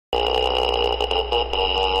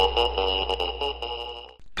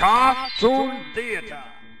Cartoon Theater.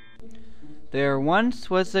 There once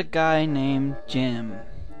was a guy named Jim.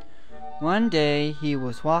 One day he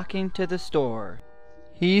was walking to the store.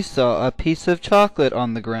 He saw a piece of chocolate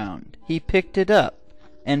on the ground. He picked it up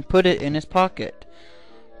and put it in his pocket.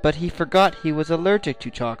 But he forgot he was allergic to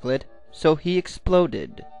chocolate, so he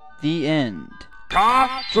exploded. The end.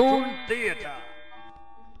 Cartoon Theater.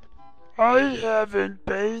 I haven't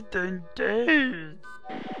bathed in days.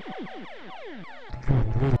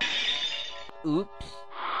 Oops.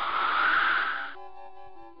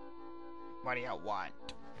 What do you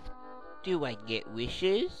want? Do I get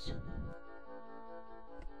wishes?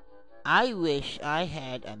 I wish I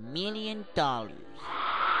had $1 million.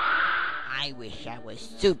 I wish I was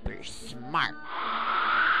super smart.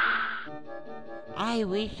 I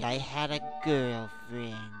wish I had a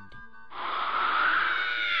girlfriend.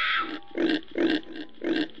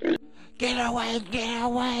 Get away, get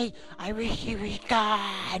away! I wish he was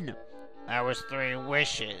gone! That was 3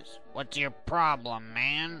 wishes. What's your problem,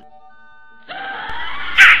 man?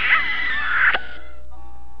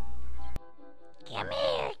 Come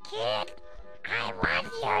here, kid. I want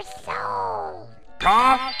your soul.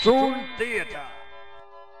 Cartoon Theater.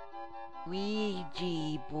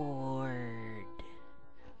 Ouija board.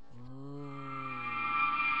 Ooh.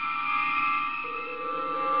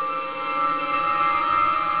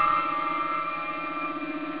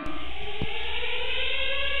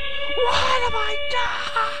 What have I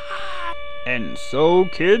done? And so,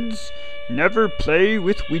 kids, never play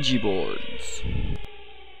with Ouija boards.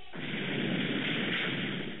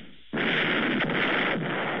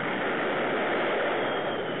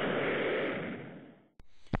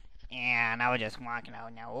 And I was just walking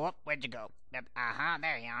out now. Whoop, where'd you go? There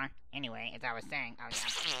you are. Anyway, as I was saying,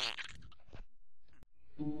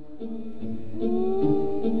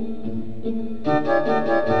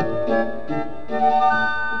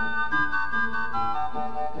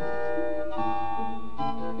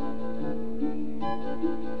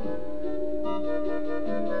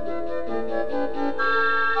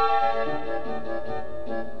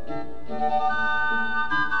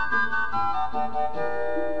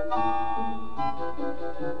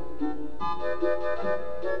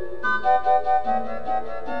 Thank you.